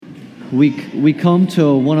we come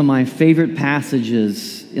to one of my favorite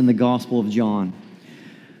passages in the Gospel of John.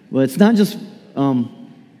 Well, it's not just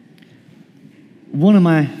one of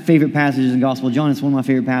my favorite passages in the Gospel of John. It's one of my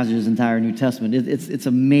favorite passages in the entire New Testament. It's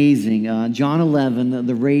amazing. John 11,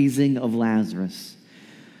 the raising of Lazarus.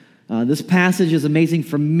 This passage is amazing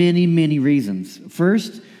for many, many reasons.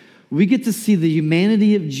 First, we get to see the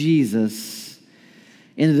humanity of Jesus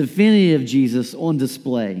and the divinity of Jesus on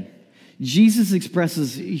display. Jesus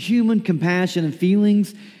expresses human compassion and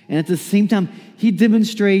feelings, and at the same time, he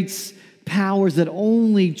demonstrates powers that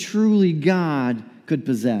only truly God could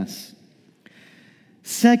possess.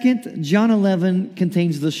 Second, John 11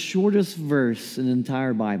 contains the shortest verse in the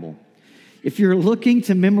entire Bible. If you're looking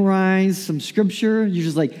to memorize some scripture, you're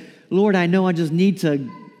just like, Lord, I know I just need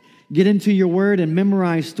to get into your word and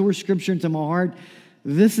memorize, store scripture into my heart.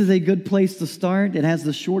 This is a good place to start. It has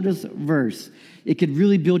the shortest verse. It could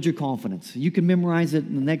really build your confidence. You can memorize it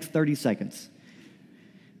in the next 30 seconds.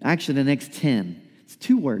 Actually, the next 10. It's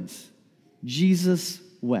 2 words. Jesus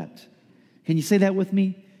wept. Can you say that with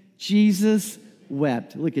me? Jesus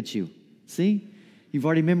wept. Look at you. See? You've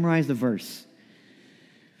already memorized the verse.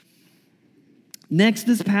 Next,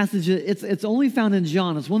 this passage, it's only found in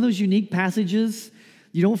John. It's one of those unique passages.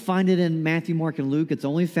 You don't find it in Matthew, Mark, and Luke. It's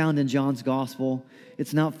only found in John's gospel.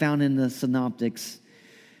 It's not found in the synoptics.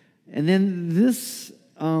 And then this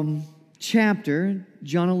chapter,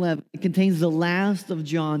 John 11, it contains the last of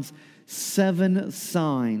John's 7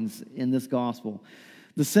 signs in this gospel.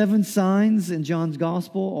 The 7 signs in John's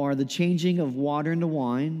gospel are the changing of water into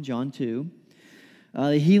wine, John 2,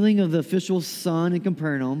 the healing of the official's son in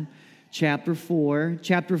Capernaum, chapter 4.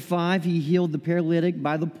 Chapter 5, he healed the paralytic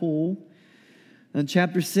by the pool. In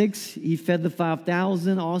chapter 6, he fed the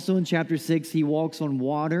 5,000. Also in chapter 6, he walks on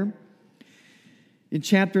water. In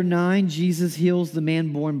chapter 9, Jesus heals the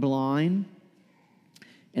man born blind.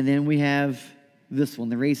 And then we have this one,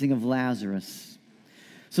 the raising of Lazarus.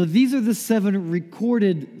 So these are the 7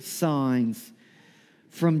 recorded signs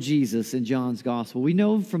from Jesus in John's gospel. We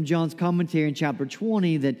know from John's commentary in chapter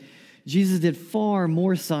 20 that Jesus did far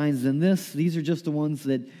more signs than this. These are just the ones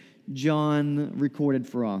that John recorded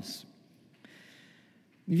for us.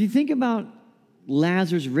 If you think about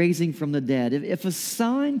Lazarus raising from the dead, if a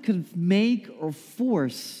sign could make or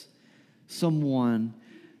force someone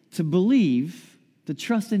to believe, to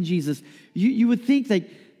trust in Jesus, you would think that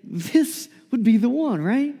this would be the one,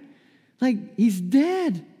 right? Like, he's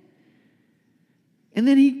dead. And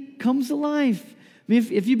then he comes to life. I mean,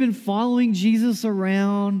 if you've been following Jesus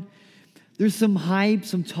around, there's some hype,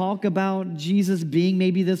 some talk about Jesus being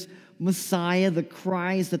maybe this Messiah, the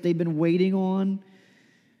Christ that they've been waiting on.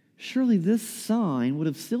 Surely this sign would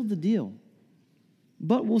have sealed the deal.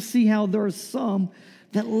 But we'll see how there are some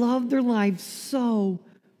that love their life so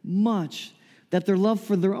much that their love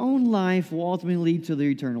for their own life will ultimately lead to their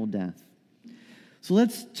eternal death. So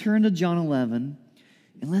let's turn to John 11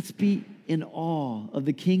 and let's be in awe of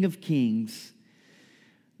the King of Kings.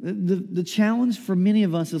 The challenge for many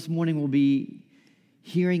of us this morning will be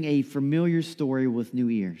hearing a familiar story with new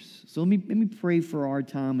ears. So let me pray for our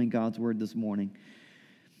time in God's Word this morning.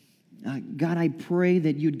 God, I pray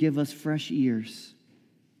that you'd give us fresh ears.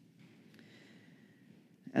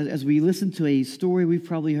 As we listen to a story we've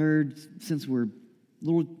probably heard since we're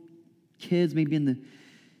little kids, maybe in the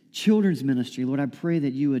children's ministry, Lord, I pray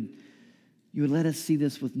that you would let us see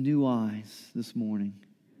this with new eyes this morning.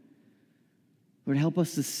 Lord, help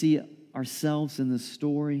us to see ourselves in this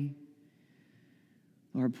story.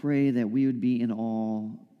 Lord, I pray that we would be in awe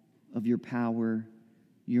of your power,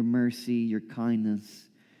 your mercy, your kindness.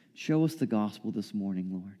 Show us the gospel this morning,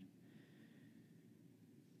 Lord.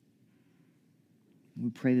 We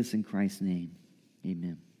pray this in Christ's name.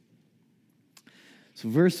 Amen. So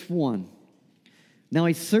verse 1. Now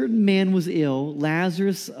a certain man was ill,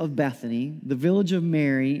 Lazarus of Bethany, the village of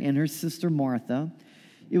Mary and her sister Martha.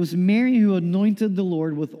 It was Mary who anointed the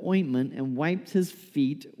Lord with ointment and wiped his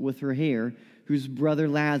feet with her hair, whose brother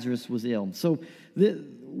Lazarus was ill. So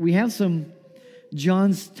we have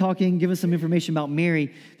John's talking, give us some information about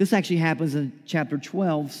Mary. This actually happens in chapter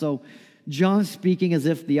 12. So John's speaking as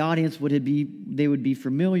if the audience would be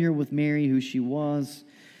familiar with Mary, who she was.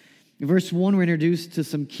 In verse 1, we're introduced to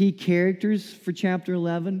some key characters for chapter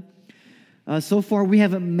 11. So far, we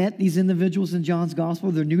haven't met these individuals in John's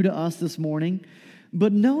gospel. They're new to us this morning.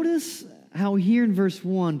 But notice how here in verse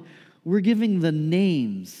 1, we're giving the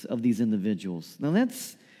names of these individuals. Now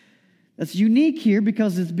that's unique here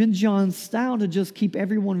because it's been John's style to just keep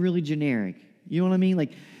everyone really generic. You know what I mean?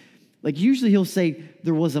 Like usually he'll say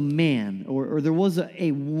there was a man or there was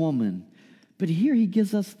a woman. But here he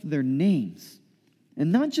gives us their names.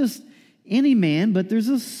 And not just any man, but there's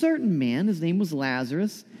a certain man. His name was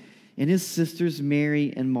Lazarus, and his sisters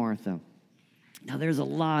Mary and Martha. Now, there's a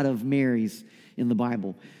lot of Marys in the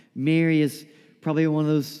Bible. Mary is probably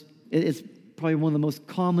it's probably one of the most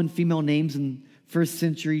common female names in first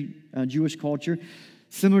century Jewish culture.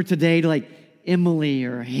 Similar today to like Emily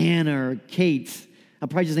or Hannah or Kate. I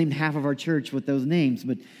probably just named half of our church with those names.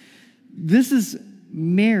 But this is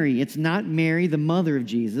Mary. It's not Mary, the mother of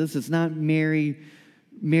Jesus. It's not Mary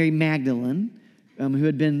Magdalene, who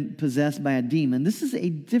had been possessed by a demon. This is a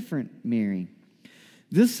different Mary.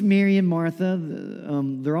 This Mary and Martha,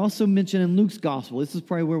 they're also mentioned in Luke's gospel. This is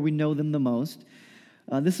probably where we know them the most.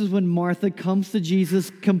 This is when Martha comes to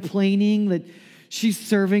Jesus complaining that she's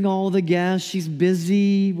serving all the guests. She's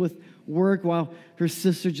busy with work while her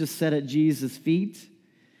sister just sat at Jesus' feet.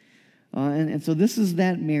 And so this is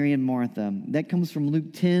that Mary and Martha. That comes from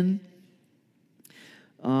Luke 10.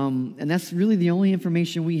 And that's really the only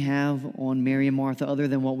information we have on Mary and Martha other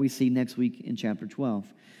than what we see next week in chapter 12.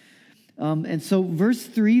 And so verse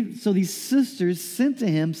 3, so these sisters sent to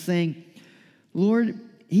him saying, Lord,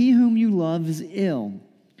 he whom you love is ill.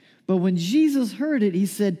 But when Jesus heard it, he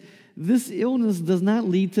said, this illness does not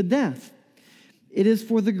lead to death. It is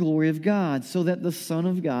for the glory of God, so that the Son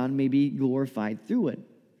of God may be glorified through it.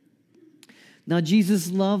 Now Jesus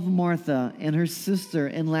loved Martha and her sister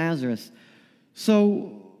and Lazarus.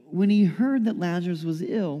 So when he heard that Lazarus was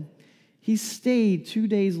ill, he stayed 2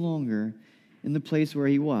 days longer in the place where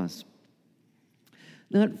he was.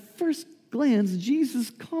 Now at first glance, Jesus'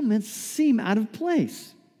 comments seem out of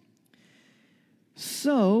place.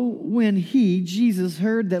 So when Jesus,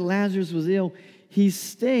 heard that Lazarus was ill, he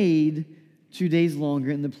stayed 2 days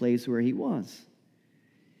longer in the place where he was.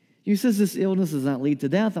 He says this illness does not lead to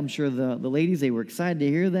death. I'm sure the ladies, they were excited to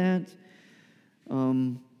hear that.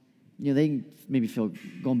 They maybe feel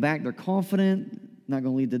going back, they're confident, not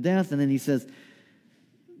going to lead to death. And then he says,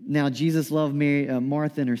 now Jesus loved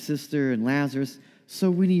Martha and her sister and Lazarus.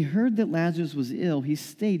 So when he heard that Lazarus was ill, he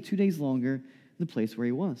stayed 2 days longer in the place where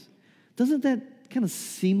he was. Doesn't that kind of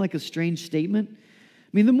seem like a strange statement? I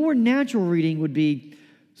mean, the more natural reading would be,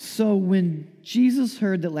 so when Jesus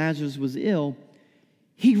heard that Lazarus was ill,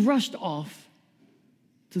 he rushed off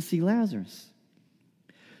to see Lazarus.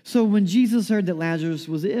 So when Jesus heard that Lazarus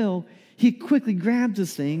was ill, he quickly grabbed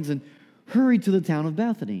his things and hurried to the town of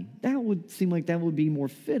Bethany. That would seem like that would be more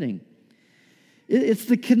fitting. It's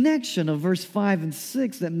the connection of verse 5 and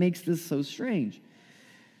 6 that makes this so strange.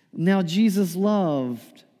 Now Jesus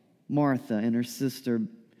loved Martha and her sister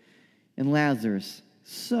and Lazarus.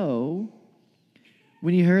 So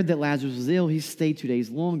when he heard that Lazarus was ill, he stayed 2 days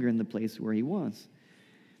longer in the place where he was.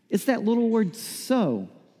 It's that little word so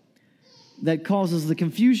that causes the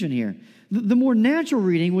confusion here. The more natural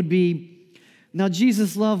reading would be, now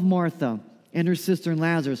Jesus loved Martha and her sister and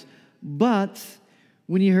Lazarus, but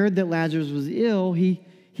when he heard that Lazarus was ill, he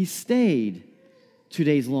stayed 2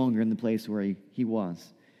 days longer in the place where he was.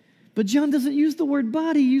 But John doesn't use the word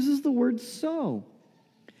but, he uses the word so.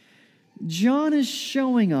 John is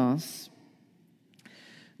showing us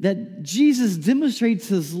that Jesus demonstrates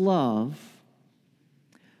his love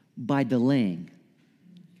by delaying.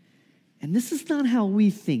 And this is not how we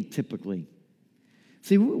think typically.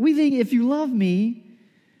 See, we think if you love me,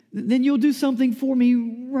 then you'll do something for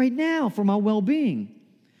me right now for my well-being.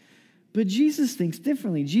 But Jesus thinks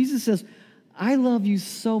differently. Jesus says, I love you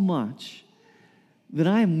so much that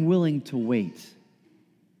I am willing to wait.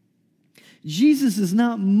 Jesus is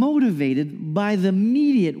not motivated by the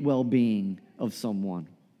immediate well-being of someone.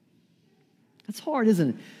 That's hard, isn't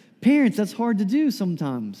it? Parents, that's hard to do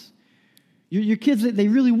sometimes. Your kids, they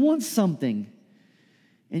really want something.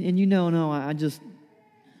 And you know, no,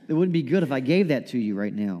 it wouldn't be good if I gave that to you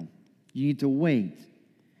right now. You need to wait.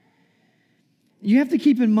 You have to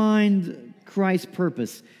keep in mind Christ's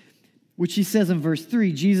purpose, which he says in verse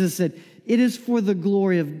 3. Jesus said, it is for the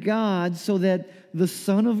glory of God so that the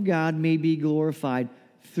Son of God may be glorified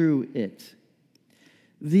through it.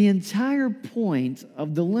 The entire point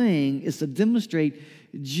of delaying is to demonstrate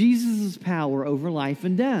Jesus' power over life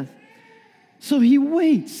and death. So he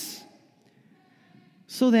waits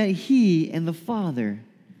so that he and the Father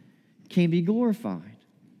can be glorified.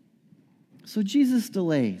 So Jesus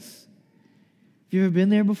delays. Have you ever been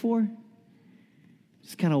there before?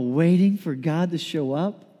 Just kind of waiting for God to show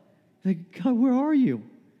up. Like, God, where are you?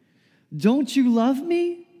 Don't you love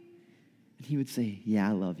me? And he would say, yeah,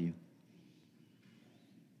 I love you.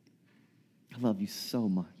 I love you so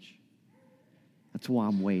much. That's why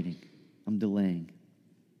I'm waiting. I'm delaying.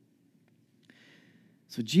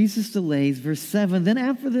 So Jesus delays. Verse 7, then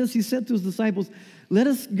after this, he said to his disciples, let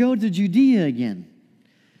us go to Judea again.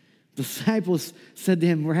 The disciples said to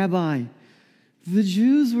him, Rabbi, The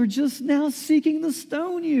Jews were just now seeking to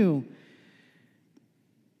stone you.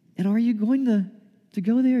 And are you going to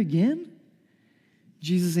go there again?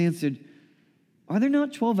 Jesus answered, are there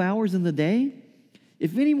not 12 hours in the day?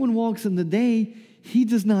 If anyone walks in the day, he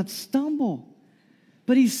does not stumble,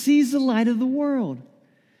 but he sees the light of the world.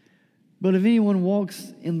 But if anyone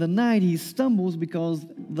walks in the night, he stumbles because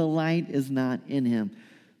the light is not in him.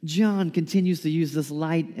 John continues to use this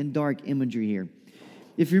light and dark imagery here.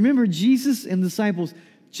 If you remember, Jesus and the disciples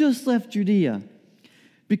just left Judea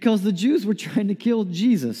because the Jews were trying to kill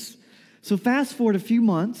Jesus. So fast forward a few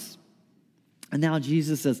months, and now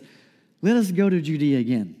Jesus says, let us go to Judea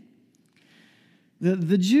again.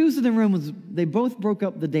 The Jews and the Romans, they both broke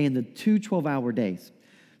up the day into two 12-hour days.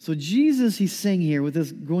 So Jesus, he's saying here with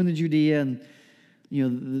this going to Judea, and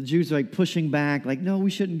the Jews are like pushing back, like, no,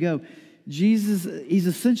 we shouldn't go. Jesus, he's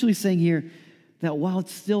essentially saying here that while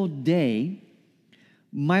it's still day,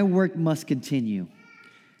 my work must continue.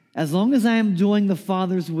 As long as I am doing the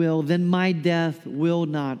Father's will, then my death will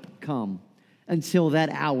not come until that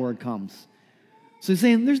hour comes. So he's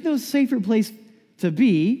saying there's no safer place to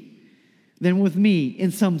be than with me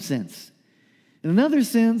in some sense. In another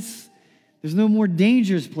sense, there's no more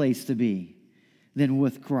dangerous place to be than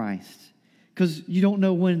with Christ, because you don't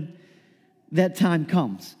know when that time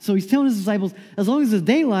comes. So he's telling his disciples, as long as it's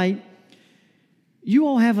daylight, you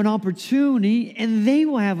all have an opportunity, and they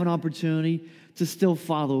will have an opportunity to still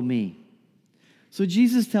follow me. So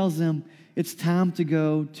Jesus tells them it's time to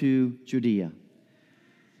go to Judea.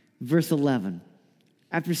 Verse 11.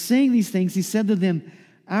 After saying these things, he said to them,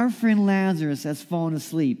 our friend Lazarus has fallen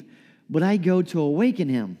asleep, but I go to awaken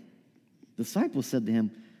him. The disciples said to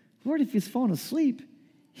him, Lord, if he's fallen asleep,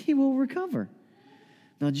 he will recover.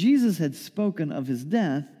 Now Jesus had spoken of his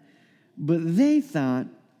death, but they thought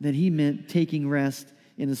that he meant taking rest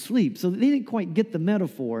in his sleep. So they didn't quite get the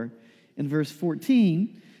metaphor in verse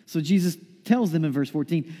 14. So Jesus tells them in verse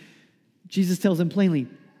 14, Jesus tells them plainly,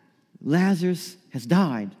 Lazarus has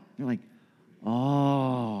died. They're like,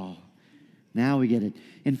 oh, now we get it.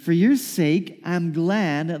 And for your sake, I'm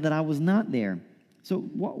glad that I was not there. So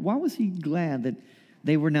why was he glad that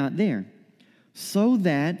they were not there? So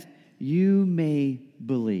that you may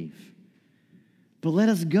believe. But let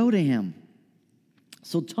us go to him.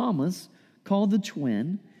 So Thomas, called the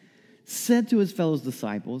twin, said to his fellow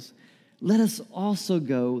disciples, let us also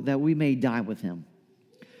go that we may die with him.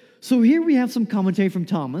 So here we have some commentary from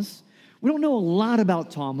Thomas. We don't know a lot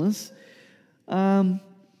about Thomas.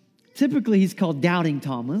 Typically, he's called Doubting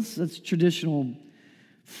Thomas. That's a traditional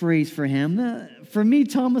phrase for him. For me,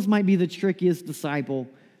 Thomas might be the trickiest disciple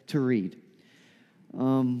to read.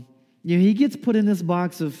 He gets put in this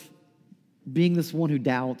box of being this one who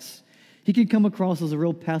doubts. He can come across as a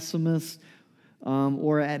real pessimist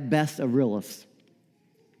or at best a realist.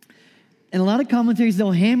 And a lot of commentaries,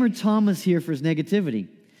 they'll hammer Thomas here for his negativity.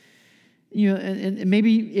 And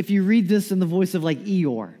maybe if you read this in the voice of like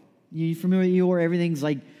Eeyore, you familiar with Eeyore? Everything's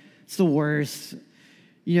like, it's the worst.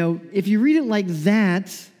 If you read it like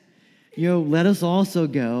that, let us also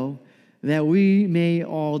go that we may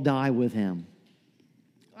all die with him.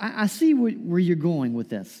 I see where you're going with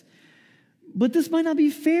this. But this might not be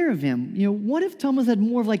fair of him. What if Thomas had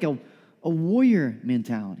more of like a warrior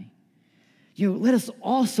mentality? Let us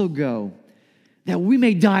also go that we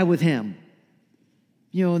may die with him.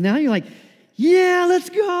 Now you're like, yeah, let's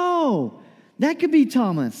go. That could be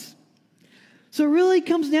Thomas. So it really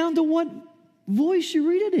comes down to what voice you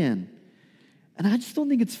read it in. And I just don't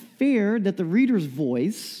think it's fair that the reader's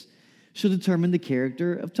voice should determine the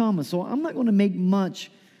character of Thomas. So I'm not going to make much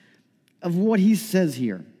of what he says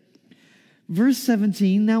here. Verse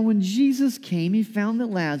 17, now when Jesus came, he found that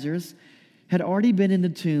Lazarus had already been in the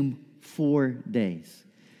tomb 4 days.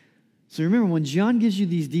 So remember, when John gives you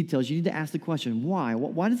these details, you need to ask the question, why?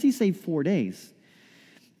 Why does he say 4 days?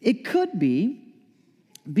 It could be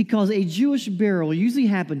because a Jewish burial usually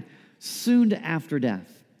happened soon after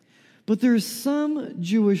death. But there are some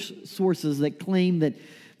Jewish sources that claim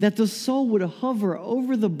that the soul would hover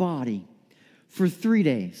over the body for 3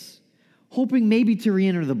 days, hoping maybe to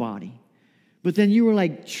re-enter the body. But then you were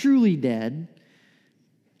like truly dead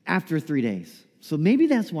after 3 days. So maybe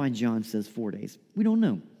that's why John says 4 days. We don't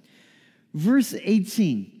know. Verse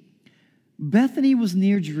 18, Bethany was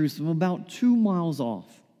near Jerusalem, about 2 miles off.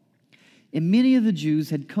 And many of the Jews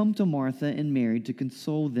had come to Martha and Mary to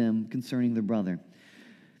console them concerning their brother.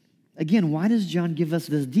 Again, why does John give us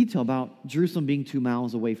this detail about Jerusalem being 2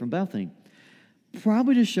 miles away from Bethany?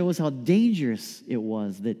 Probably to show us how dangerous it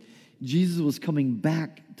was that Jesus was coming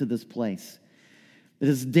back to this place. It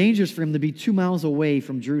is dangerous for him to be 2 miles away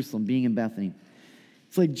from Jerusalem, being in Bethany.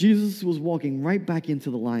 It's like Jesus was walking right back into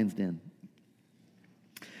the lion's den.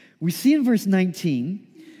 We see in verse 19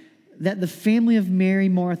 that the family of Mary,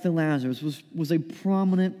 Martha, Lazarus was a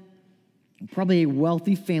prominent, probably a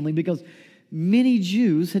wealthy family, because many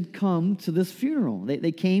Jews had come to this funeral.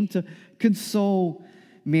 They came to console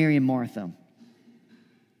Mary and Martha.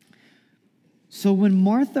 So when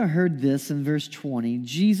Martha heard this in verse 20,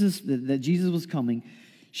 that Jesus was coming,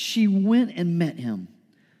 she went and met him.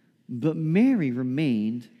 But Mary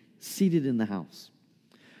remained seated in the house.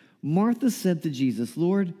 Martha said to Jesus,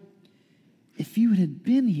 "Lord, if you had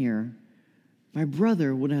been here, my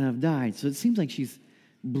brother wouldn't have died." So it seems like she's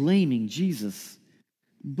blaming Jesus.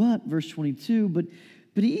 But, verse 22, but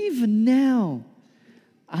even now,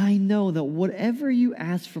 I know that whatever you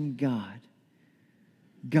ask from God,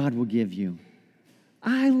 God will give you.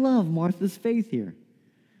 I love Martha's faith here.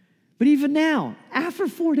 But even now, after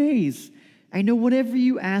 4 days, I know whatever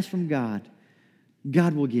you ask from God,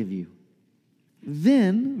 God will give you.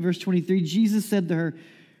 Then, verse 23, Jesus said to her,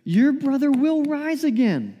 "Your brother will rise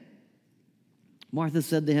again." Martha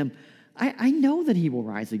said to him, I know that he will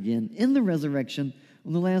rise again in the resurrection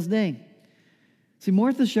on the last day. See,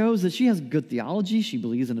 Martha shows that she has good theology. She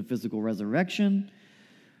believes in a physical resurrection.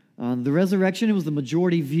 The resurrection, it was the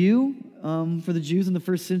majority view for the Jews in the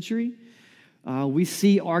first century. We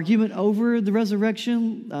see argument over the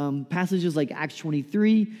resurrection, passages like Acts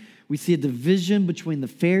 23. We see a division between the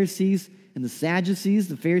Pharisees and the Sadducees.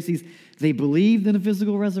 The Pharisees, they believed in a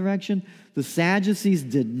physical resurrection. The Sadducees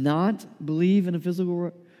did not believe in a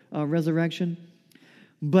physical resurrection.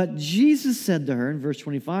 But Jesus said to her in verse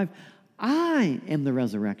 25, "I am the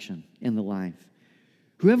resurrection and the life.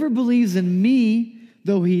 Whoever believes in me,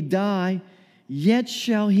 though he die, yet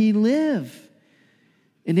shall he live.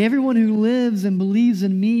 And everyone who lives and believes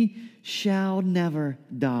in me shall never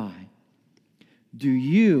die." Do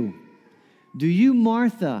you,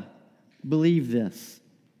 Martha, believe this?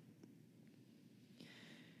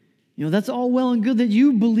 You know, that's all well and good that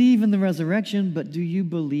you believe in the resurrection, but do you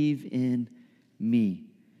believe in me?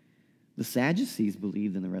 The Sadducees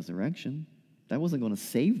believed in the resurrection. That wasn't going to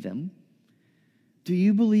save them. Do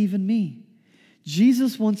you believe in me?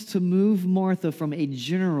 Jesus wants to move Martha from a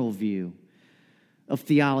general view of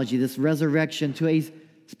theology, this resurrection, to a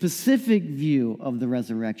specific view of the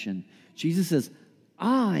resurrection. Jesus says,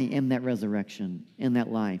 "I am that resurrection and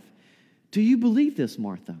that life." Do you believe this,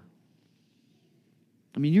 Martha?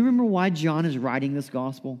 I mean, you remember why John is writing this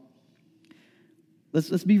gospel?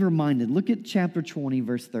 Let's be reminded. Look at chapter 20,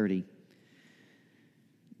 verse 30.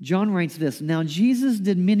 John writes this, "Now Jesus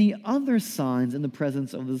did many other signs in the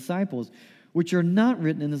presence of the disciples, which are not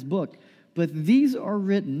written in this book. But these are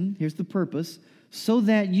written," here's the purpose, "so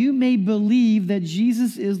that you may believe that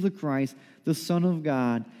Jesus is the Christ, the Son of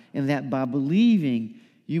God, and that by believing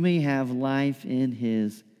you may have life in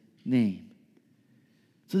his name."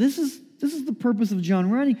 So this is the purpose of John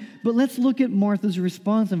writing. But let's look at Martha's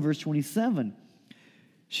response in verse 27.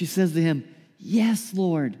 She says to him, "Yes,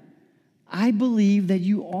 Lord, I believe that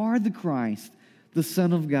you are the Christ, the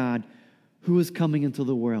Son of God, who is coming into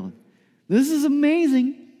the world." This is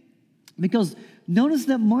amazing because notice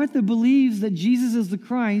that Martha believes that Jesus is the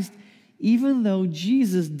Christ, even though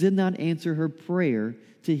Jesus did not answer her prayer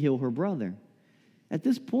to heal her brother. At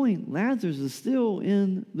this point, Lazarus is still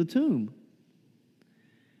in the tomb.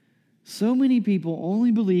 So many people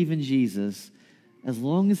only believe in Jesus as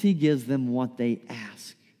long as he gives them what they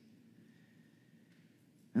ask.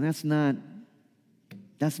 And that's not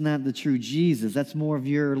the true Jesus. That's more of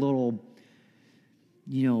your little,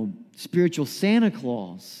 spiritual Santa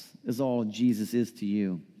Claus is all Jesus is to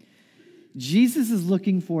you. Jesus is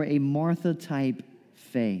looking for a Martha-type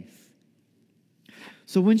faith.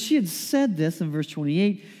 So when she had said this in verse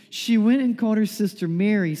 28, she went and called her sister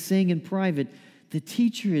Mary, saying in private, "The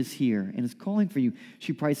teacher is here and is calling for you."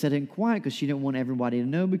 She probably said it in quiet because she didn't want everybody to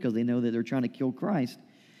know, because they know that they're trying to kill Christ.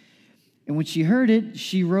 And when she heard it,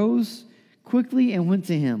 she rose quickly and went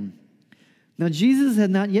to him. Now Jesus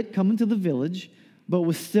had not yet come into the village, but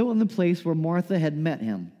was still in the place where Martha had met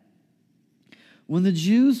him. When the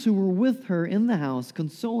Jews who were with her in the house,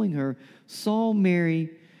 consoling her, saw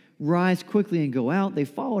Mary rise quickly and go out, they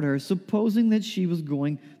followed her, supposing that she was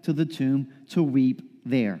going to the tomb to weep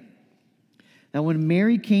there. Now when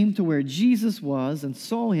Mary came to where Jesus was and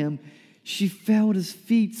saw him, she fell at his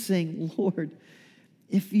feet, saying, "Lord,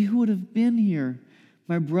 if you would have been here,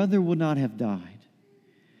 my brother would not have died."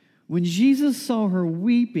 When Jesus saw her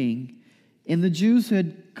weeping, and the Jews who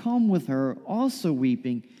had come with her also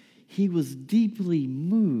weeping, he was deeply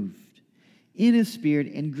moved in his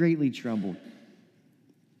spirit and greatly troubled.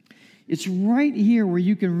 It's right here where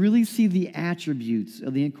you can really see the attributes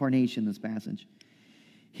of the incarnation in this passage.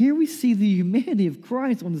 Here we see the humanity of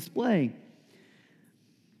Christ on display.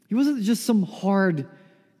 He wasn't just some hard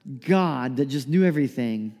God that just knew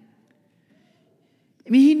everything. I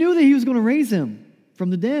mean, he knew that he was going to raise him from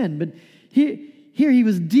the dead, but here he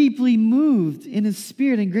was deeply moved in his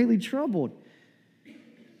spirit and greatly troubled.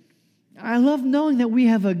 I love knowing that we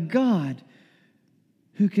have a God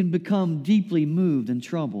who can become deeply moved and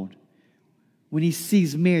troubled when he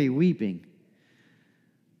sees Mary weeping.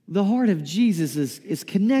 The heart of Jesus is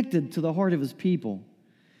connected to the heart of his people.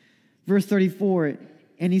 Verse 34,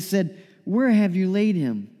 and he said, "Where have you laid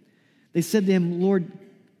him?" They said to him, "Lord,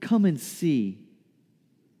 come and see."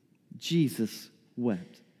 Jesus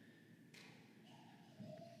wept.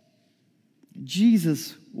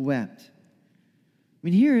 Jesus wept. I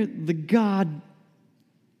mean, here the God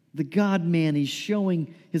man, he's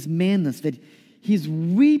showing his manness, that he's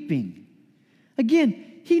weeping. Again,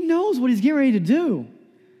 he knows what he's getting ready to do.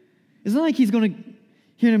 It's not like he's going to,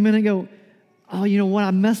 here in a minute, go, "Oh, you know what?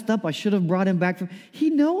 I messed up. I should have brought him back from." He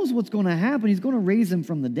knows what's going to happen. He's going to raise him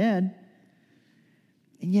from the dead.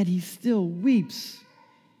 And yet he still weeps.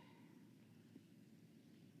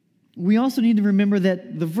 We also need to remember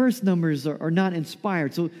that the verse numbers are not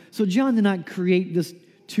inspired. So John did not create this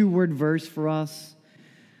 2-word verse for us.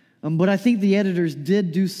 But I think the editors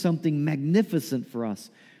did do something magnificent for us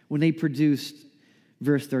when they produced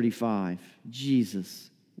verse 35. Jesus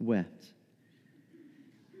wept.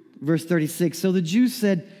 Verse 36, so the Jews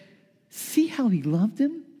said, "See how he loved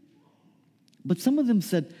him?" But some of them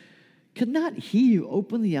said, "Could not he who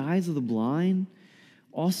opened the eyes of the blind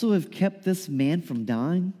also have kept this man from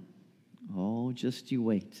dying?" Oh, just you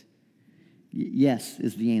wait. Yes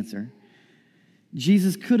is the answer.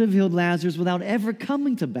 Jesus could have healed Lazarus without ever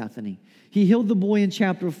coming to Bethany. He healed the boy in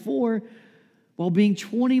chapter 4 while being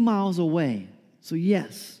 20 miles away. So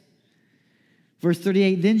yes. Verse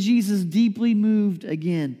 38, then Jesus, deeply moved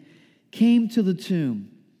again, came to the tomb.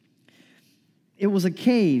 It was a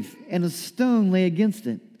cave, and a stone lay against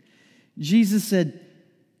it. Jesus said,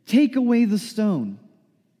 "Take away the stone."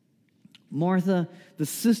 Martha, the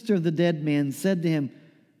sister of the dead man, said to him,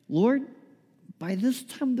 "Lord, by this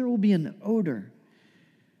time there will be an odor,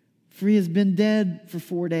 for he has been dead for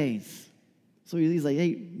 4 days." So he's like,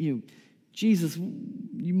 "Hey, Jesus,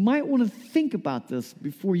 you might want to think about this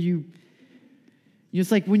before you it's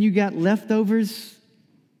like when you got leftovers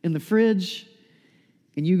in the fridge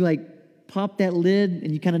and you like pop that lid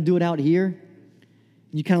and you kind of do it out here.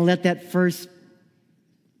 And you kind of let that first,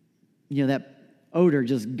 that odor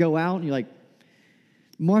just go out. And you're like,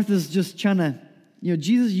 Martha's just trying to,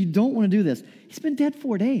 Jesus, you don't want to do this. He's been dead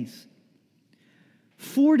 4 days.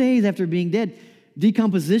 4 days after being dead,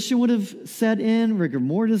 decomposition would have set in. Rigor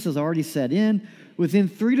mortis has already set in. Within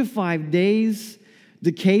 3 to 5 days,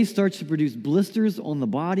 decay starts to produce blisters on the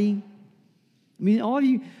body. I mean, all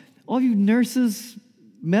of you nurses,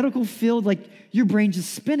 medical field, like your brain's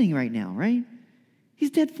just spinning right now, right? He's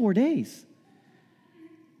dead 4 days.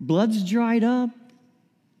 Blood's dried up.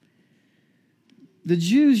 The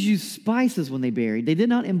Jews used spices when they buried. They did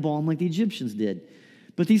not embalm like the Egyptians did.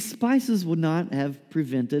 But these spices would not have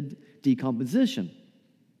prevented decomposition.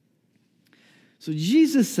 So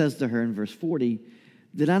Jesus says to her in verse 40,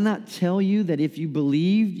 "Did I not tell you that if you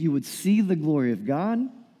believed, you would see the glory of God?"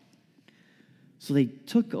 So they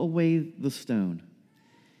took away the stone.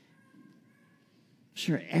 I'm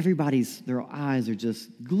sure their eyes are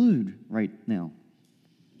just glued right now.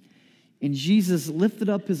 And Jesus lifted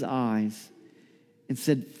up his eyes and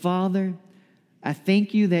said, "Father, I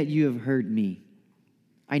thank you that you have heard me.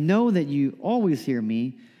 I know that you always hear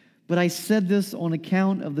me, but I said this on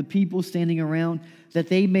account of the people standing around, that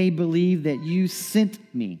they may believe that you sent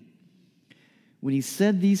me." When he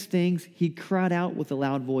said these things, he cried out with a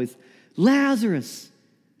loud voice, "Lazarus,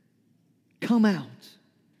 come out."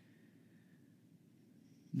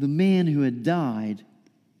 The man who had died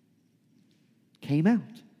came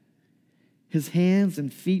out, his hands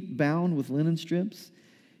and feet bound with linen strips,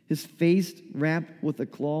 his face wrapped with a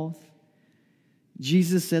cloth.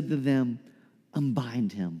 Jesus said to them,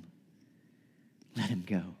 "Unbind him. Let him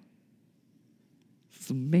go." It's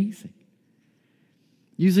amazing.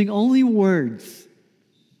 Using only words,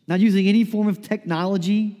 not using any form of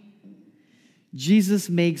technology, Jesus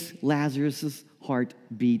makes Lazarus' heart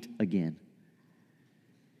beat again.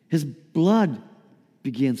 His blood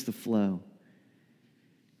begins to flow.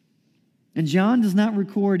 And John does not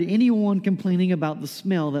record anyone complaining about the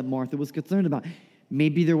smell that Martha was concerned about.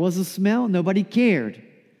 Maybe there was a smell, nobody cared.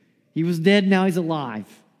 He was dead, now he's alive.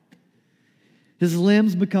 His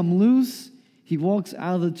limbs become loose. He walks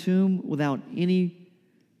out of the tomb without any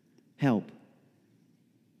help.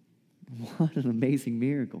 What an amazing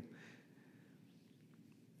miracle.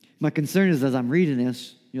 My concern is, as I'm reading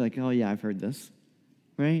this, you're like, "Oh yeah, I've heard this."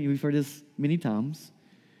 right? We've heard this many times.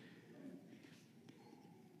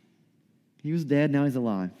 He was dead, now he's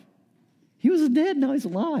alive. He was dead, now he's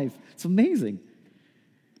alive. It's amazing.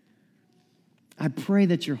 I pray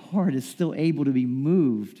that your heart is still able to be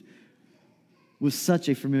moved with such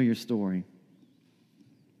a familiar story.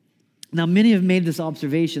 Now, many have made this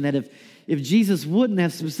observation that if Jesus wouldn't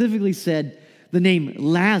have specifically said the name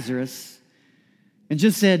Lazarus and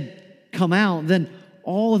just said, come out, then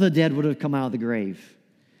all of the dead would have come out of the grave.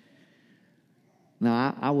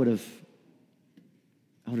 Now, I would have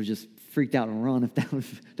just freaked out and run if that would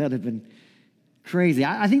have been crazy.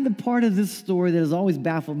 I think the part of this story that has always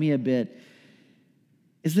baffled me a bit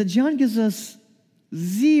is that John gives us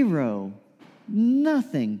zero,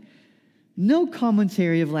 nothing, no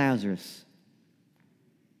commentary of Lazarus.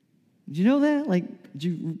 Did you know that? Did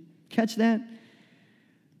you catch that?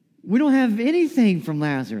 We don't have anything from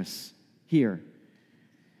Lazarus here.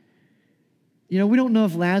 We don't know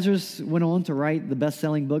if Lazarus went on to write the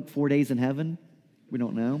best-selling book, 4 Days in Heaven. We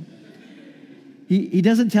don't know. He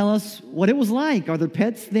doesn't tell us what it was like. Are there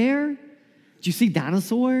pets there? Did you see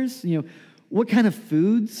dinosaurs? What kind of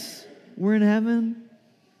foods were in heaven?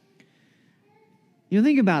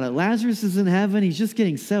 Think about it. Lazarus is in heaven. He's just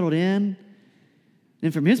getting settled in.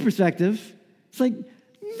 And from his perspective, it's like,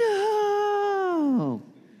 no,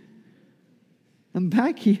 I'm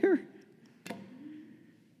back here.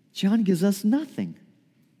 John gives us nothing.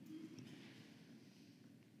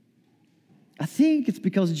 I think it's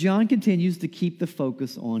because John continues to keep the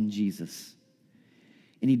focus on Jesus,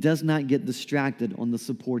 and he does not get distracted on the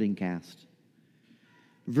supporting cast.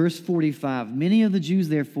 Verse 45, many of the Jews,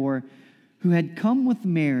 therefore, who had come with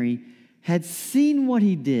Mary, had seen what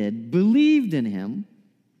he did, believed in him,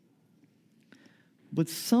 but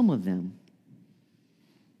some of them,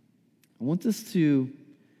 I want this to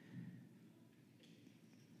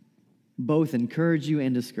both encourage you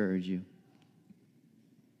and discourage you.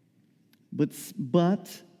 But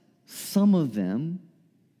some of them,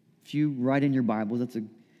 if you write in your Bible, that's a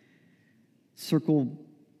circle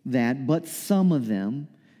that, but some of them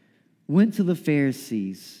went to the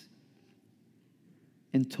Pharisees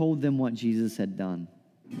and told them what Jesus had done.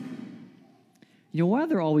 Why are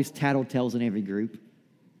there always tattletales in every group?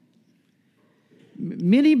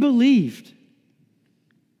 Many believed,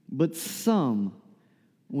 but some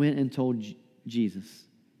went and told on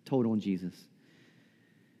Jesus.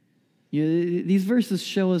 These verses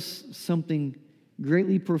show us something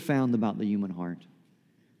greatly profound about the human heart.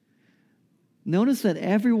 Notice that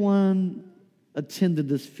everyone attended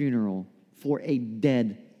this funeral for a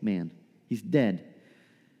dead man. He's dead.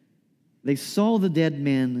 They saw the dead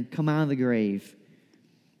man come out of the grave,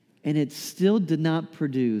 and it still did not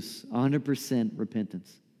produce 100%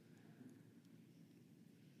 repentance.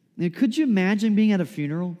 Now, could you imagine being at a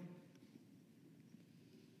funeral?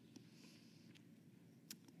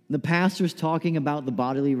 The pastor's talking about the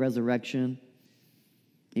bodily resurrection.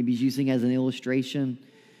 Maybe he's using it as an illustration.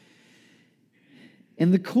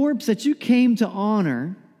 And the corpse that you came to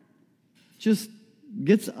honor just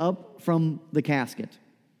gets up from the casket.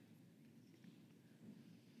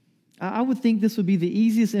 I would think this would be the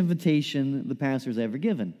easiest invitation the pastor's ever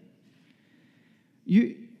given.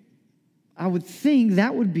 I would think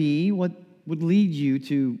that would be what would lead you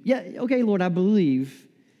to, okay, Lord, I believe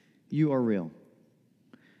you are real.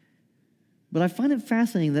 But I find it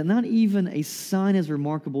fascinating that not even a sign as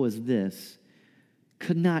remarkable as this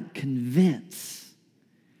could not convince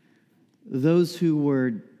those who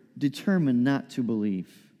were determined not to believe.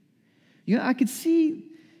 I could see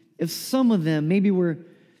if some of them maybe were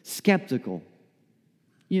skeptical.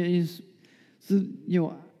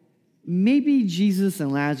 Maybe Jesus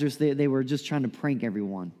and Lazarus, they were just trying to prank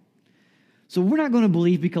everyone. So we're not going to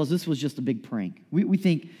believe because this was just a big prank. We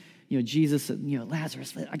think, Jesus said,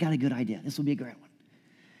 Lazarus, I got a good idea. This will be a great one.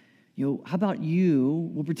 How about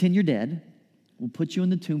we'll pretend you're dead. We'll put you in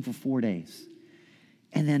the tomb for 4 days.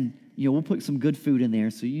 And then, we'll put some good food in there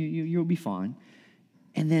so you'll be fine.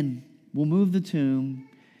 And then we'll move the tomb.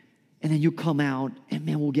 And then you'll come out, and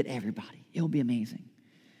man, we'll get everybody. It'll be amazing.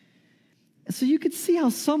 And so you could see how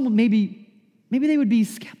some maybe they would be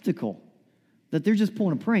skeptical that they're just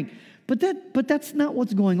pulling a prank. But that's not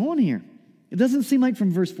what's going on here. It doesn't seem like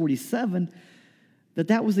from verse 47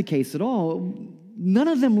 that was the case at all. None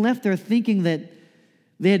of them left there thinking that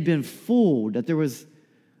they had been fooled, that there was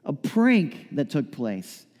a prank that took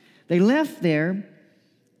place. They left there.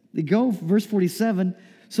 They go, verse 47,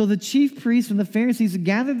 so the chief priests and the Pharisees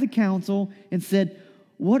gathered the council and said,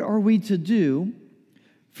 what are we to do?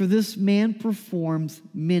 For this man performs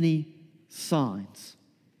many signs.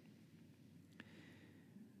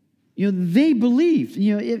 They believed.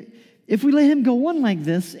 If we let him go on like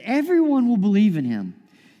this, everyone will believe in him,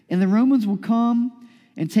 and the Romans will come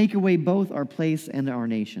and take away both our place and our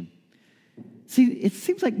nation. See, it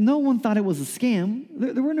seems like no one thought it was a scam.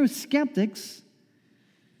 There were no skeptics.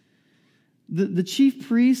 The chief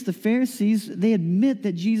priests, the Pharisees, they admit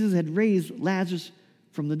that Jesus had raised Lazarus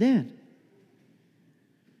from the dead.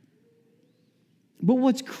 But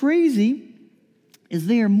what's crazy is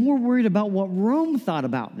they are more worried about what Rome thought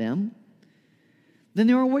about them than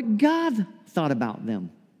they are what God thought about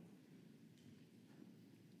them.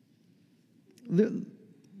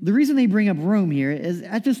 The reason they bring up Rome here is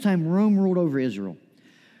at this time, Rome ruled over Israel.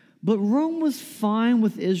 But Rome was fine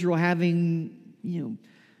with Israel having,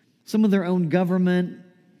 some of their own government.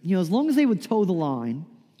 As long as they would toe the line,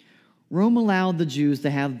 Rome allowed the Jews to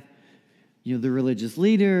have, the religious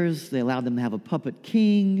leaders. They allowed them to have a puppet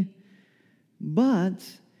king. But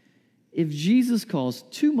if Jesus caused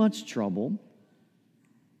too much trouble,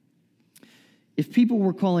 if people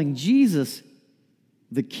were calling Jesus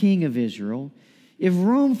the king of Israel, if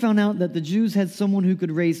Rome found out that the Jews had someone who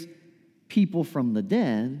could raise people from the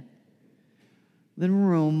dead, then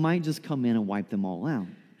Rome might just come in and wipe them all out.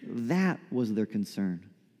 That was their concern.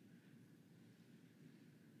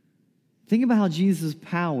 Think about how Jesus'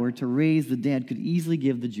 power to raise the dead could easily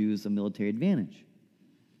give the Jews a military advantage.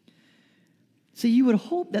 So you would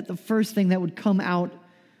hope that the first thing that would come out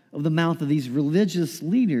of the mouth of these religious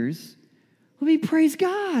leaders would be, praise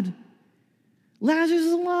God. Lazarus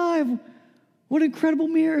is alive. What an incredible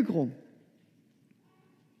miracle.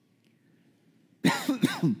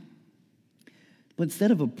 But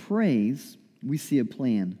instead of a praise, we see a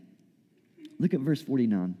plan. Look at verse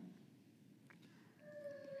 49.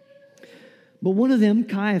 But one of them,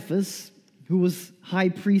 Caiaphas, who was high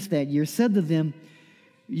priest that year, said to them,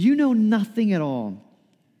 "You know nothing at all,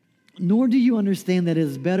 nor do you understand that it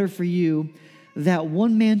is better for you that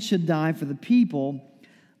one man should die for the people,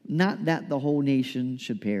 not that the whole nation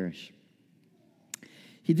should perish."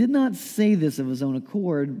 He did not say this of his own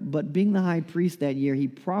accord, but being the high priest that year, he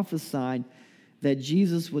prophesied that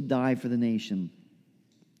Jesus would die for the nation.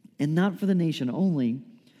 And not for the nation only,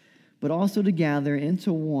 but also to gather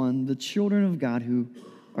into one the children of God who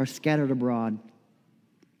are scattered abroad.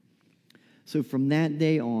 So from that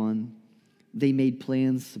day on, they made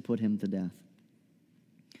plans to put him to death.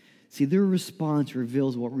 See, their response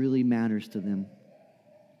reveals what really matters to them.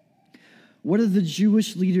 What are the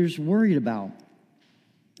Jewish leaders worried about?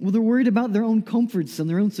 Well, they're worried about their own comforts and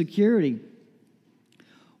their own security.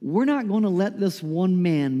 We're not going to let this one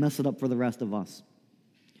man mess it up for the rest of us.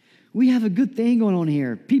 We have a good thing going on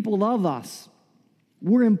here. People love us.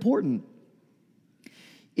 We're important.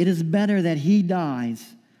 It is better that he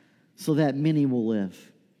dies so that many will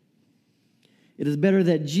live. It is better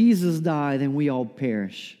that Jesus die than we all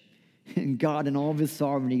perish. And God, in all of his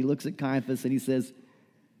sovereignty, looks at Caiaphas and he says,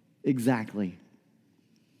 exactly.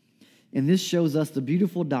 And this shows us the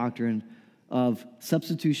beautiful doctrine of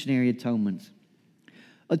substitutionary atonement.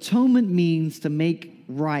 Atonement means to make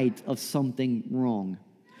right of something wrong.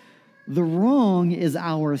 The wrong is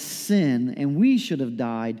our sin, and we should have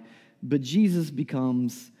died, but Jesus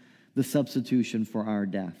becomes the substitution for our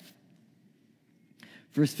death.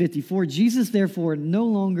 Verse 54, Jesus therefore no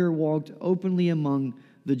longer walked openly among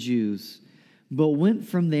the Jews, but went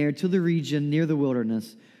from there to the region near the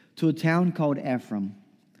wilderness, to a town called Ephraim,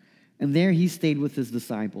 and there he stayed with his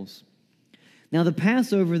disciples. Now the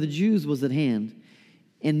Passover of the Jews was at hand,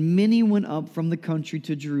 and many went up from the country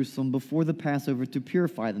to Jerusalem before the Passover to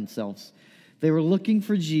purify themselves. They were looking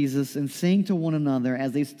for Jesus and saying to one another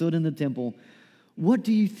as they stood in the temple, "What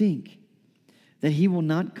do you think? That he will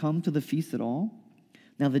not come to the feast at all?"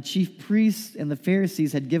 Now the chief priests and the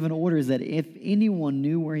Pharisees had given orders that if anyone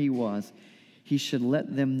knew where he was, he should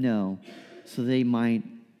let them know so they might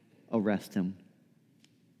arrest him.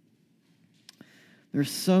 There are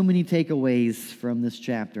so many takeaways from this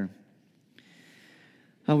chapter.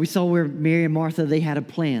 We saw where Mary and Martha, they had a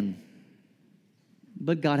plan,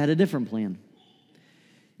 but God had a different plan.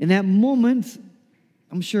 In that moment,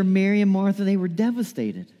 I'm sure Mary and Martha, they were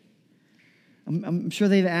devastated. I'm sure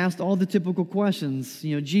they've asked all the typical questions.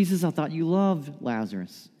 Jesus, I thought you loved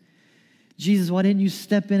Lazarus. Jesus, why didn't you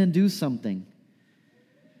step in and do something?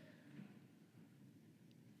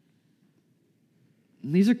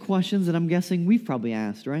 And these are questions that I'm guessing we've probably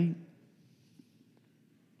asked, right?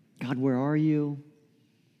 God, where are you?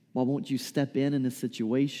 Why won't you step in this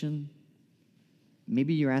situation?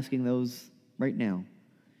 Maybe you're asking those right now.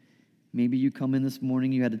 Maybe you come in this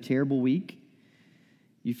morning, you had a terrible week.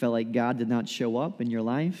 You felt like God did not show up in your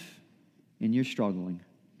life, and you're struggling.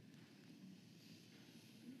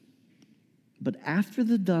 But after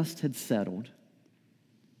the dust had settled,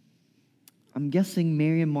 I'm guessing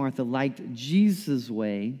Mary and Martha liked Jesus'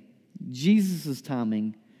 way, Jesus'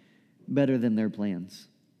 timing, better than their plans.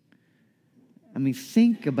 I mean,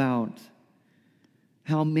 think about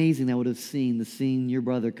how amazing that would have seemed to seeing your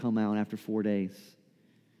brother come out after 4 days.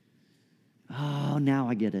 Oh, now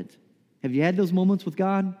I get it. Have you had those moments with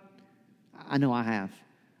God? I know I have.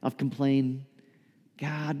 I've complained,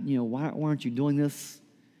 God, why aren't you doing this?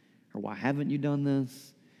 Or why haven't you done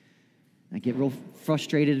this? I get real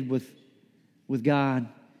frustrated with God.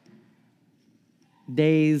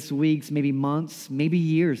 Days, weeks, maybe months, maybe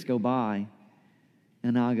years go by.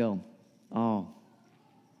 And I go, oh,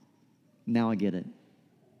 now I get it.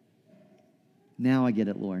 Now I get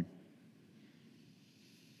it, Lord.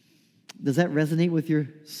 Does that resonate with your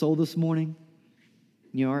soul this morning?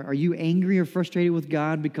 Are you angry or frustrated with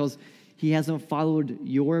God because he hasn't followed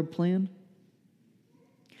your plan?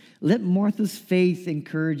 Let Martha's faith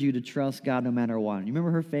encourage you to trust God no matter what. You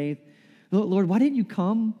remember her faith? Lord, why didn't you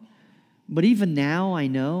come? But even now I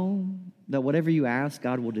know that whatever you ask,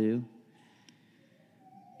 God will do.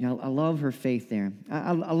 I love her faith there.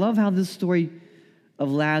 I love how this story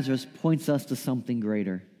of Lazarus points us to something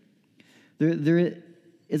greater. There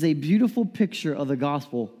is a beautiful picture of the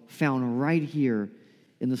gospel found right here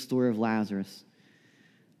in the story of Lazarus.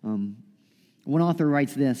 One author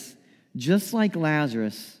writes this: just like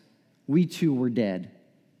Lazarus, we too were dead.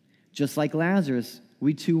 Just like Lazarus,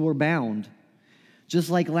 we too were bound. Just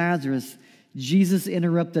like Lazarus, Jesus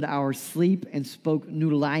interrupted our sleep and spoke new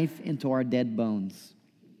life into our dead bones.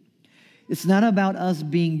 It's not about us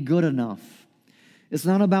being good enough. It's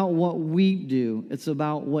not about what we do. It's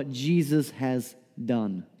about what Jesus has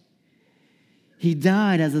done. He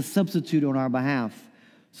died as a substitute on our behalf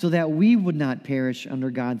so that we would not perish under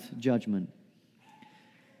God's judgment.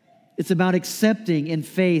 It's about accepting in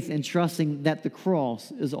faith and trusting that the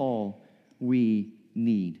cross is all we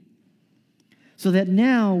need. So that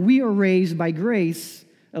now we are raised by grace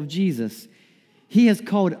of Jesus. He has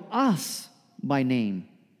called us by name.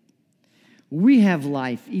 We have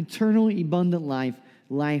life, eternal, abundant life,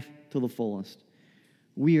 life to the fullest.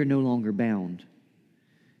 We are no longer bound.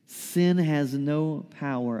 Sin has no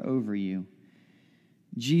power over you.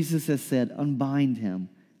 Jesus has said, unbind him,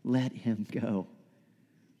 let him go.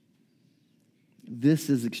 This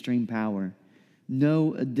is extreme power.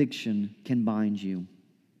 No addiction can bind you.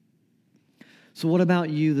 So what about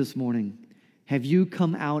you this morning? Have you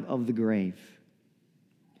come out of the grave?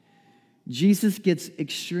 Jesus gets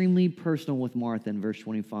extremely personal with Martha in verse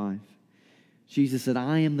 25. Jesus said,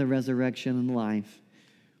 I am the resurrection and life.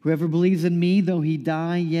 Whoever believes in me, though he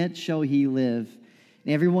die, yet shall he live.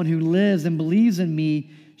 And everyone who lives and believes in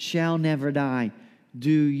me shall never die. Do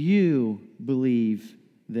you believe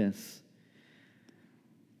this?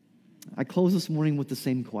 I close this morning with the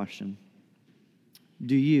same question.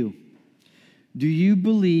 Do you? Do you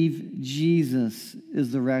believe Jesus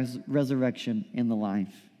is the resurrection and the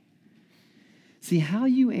life? See, how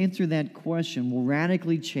you answer that question will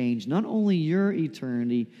radically change not only your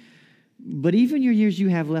eternity, but even your years you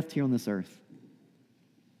have left here on this earth.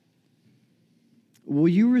 Will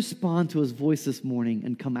you respond to his voice this morning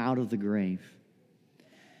and come out of the grave?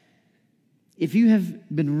 If you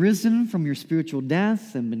have been risen from your spiritual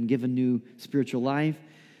death and been given new spiritual life,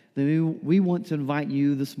 then we want to invite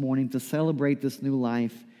you this morning to celebrate this new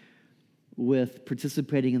life with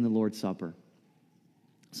participating in the Lord's Supper.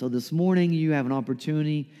 So this morning you have an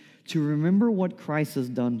opportunity to remember what Christ has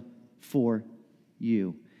done for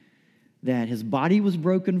you. That his body was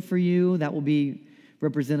broken for you. That will be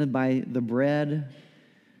represented by the bread.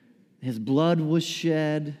 His blood was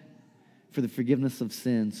shed for the forgiveness of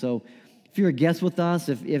sin. So if you're a guest with us,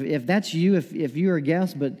 if that's you, if you're a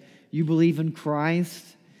guest but you believe in Christ,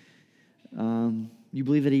 you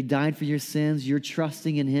believe that he died for your sins, you're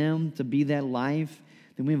trusting in him to be that life,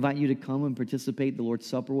 then we invite you to come and participate in the Lord's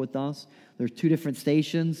Supper with us. There's 2 different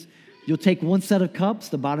stations. You'll take one set of cups.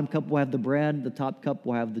 The bottom cup will have the bread. The top cup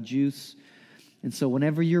will have the juice. And so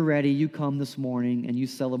whenever you're ready, you come this morning and you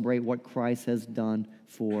celebrate what Christ has done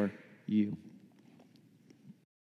for you.